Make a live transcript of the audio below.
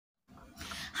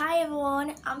Hi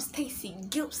everyone, I'm Stacy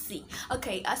Guilty.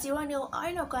 Okay, as you all know,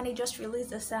 Ariana Grande just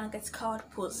released a song. It's called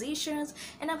Positions,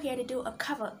 and I'm here to do a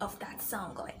cover of that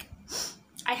song.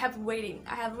 I have waited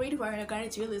for Ariana Grande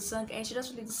to release a song, and she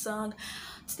just released a song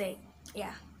today.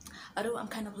 Yeah, although I'm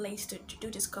kind of lazy to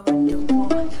do this cover, but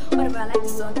whatever. I like the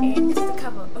song, and this is the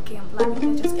cover. Okay, I'm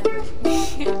laughing. Let's just get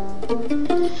ready.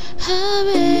 Oh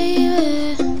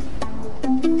baby,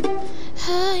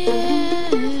 oh yeah.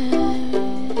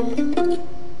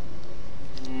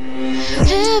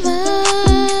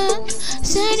 Heaven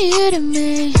sent you to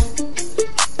me.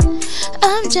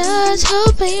 I'm just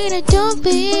hoping it don't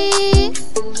be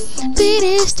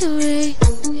this the way.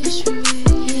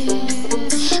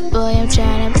 Boy, I'm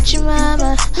trying to meet your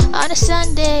mama on a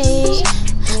Sunday,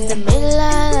 the middle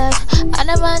of on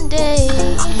a Monday.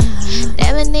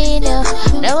 Never need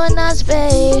no one else,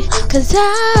 babe, 'cause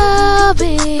I'll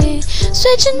be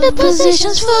switching the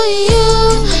positions for you.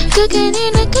 Cooking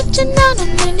in the kitchen, down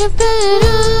and in your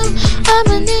bedroom. I'm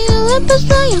in the Olympus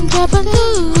playing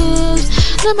Japanese.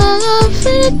 Now my love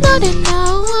is nothing I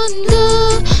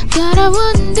wonder. God, I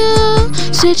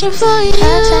wonder, switching for you.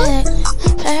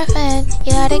 Perfect,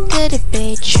 you're the good to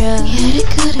be true.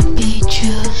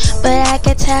 But I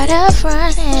get tired of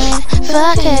running.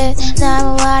 Fuck it,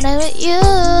 now I wanna with you.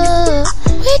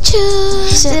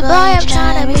 Say boy, I'm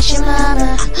tryna meet your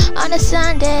mama on a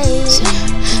Sunday,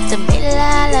 the middle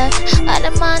of on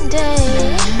a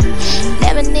Monday.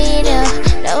 Never need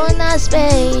no one else,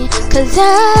 babe, 'cause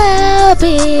I'll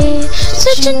be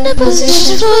switching the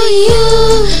positions for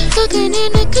you. Cooking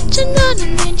in the kitchen, down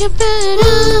in your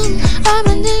bedroom. I'm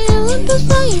in the Olympus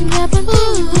playing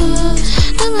Japanese.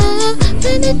 And my love,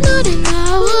 when it's nothing I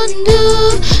wonder.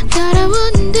 God, I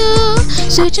wonder,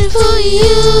 searching for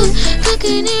you.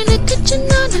 Cooking in the kitchen,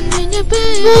 down in your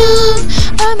bedroom.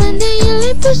 I'm in the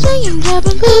Olympus playing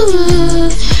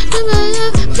Japanese. And my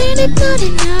love, when it's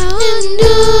nothing I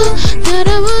wonder. God,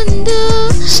 I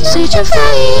wonder, searching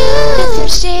for you. There's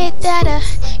some shit that I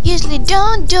usually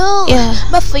don't do, yeah,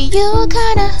 but for you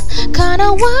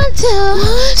kinda want to,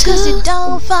 'cause you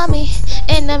don't for me,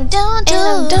 and I'm down to,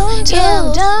 yeah,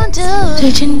 I'm down to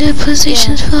switching the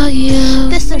positions, yeah, for you.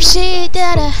 There's some shit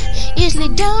that I usually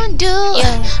don't do,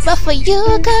 yeah, but for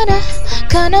you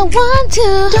kinda want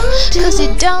to, 'cause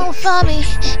you don't for me,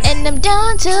 and I'm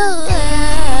down to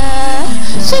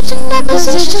switching the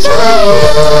positions for you.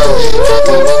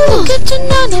 Cooking in the kitchen,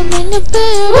 and I'm in the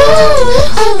bedroom.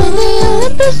 I'm in the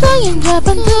Olympus playing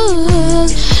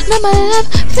Japanese. Now my love,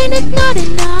 finish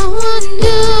nothing I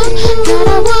wonder. God,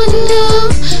 I wonder,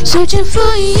 searching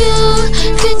for you.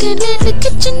 Cooking in the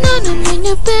kitchen, and I'm in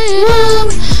the bedroom.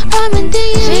 I'm in the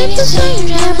Olympus playing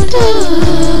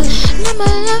Japanese. Now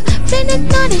my love, finish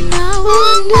nothing I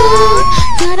wonder.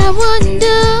 God, I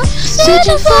wonder,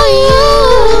 searching for you.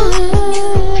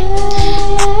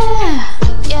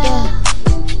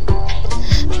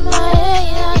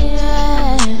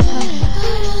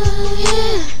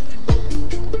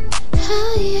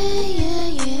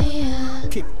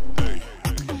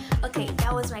 Okay,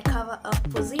 that was my cover of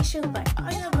Position by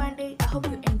Ariana Grande. I hope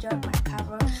you enjoyed my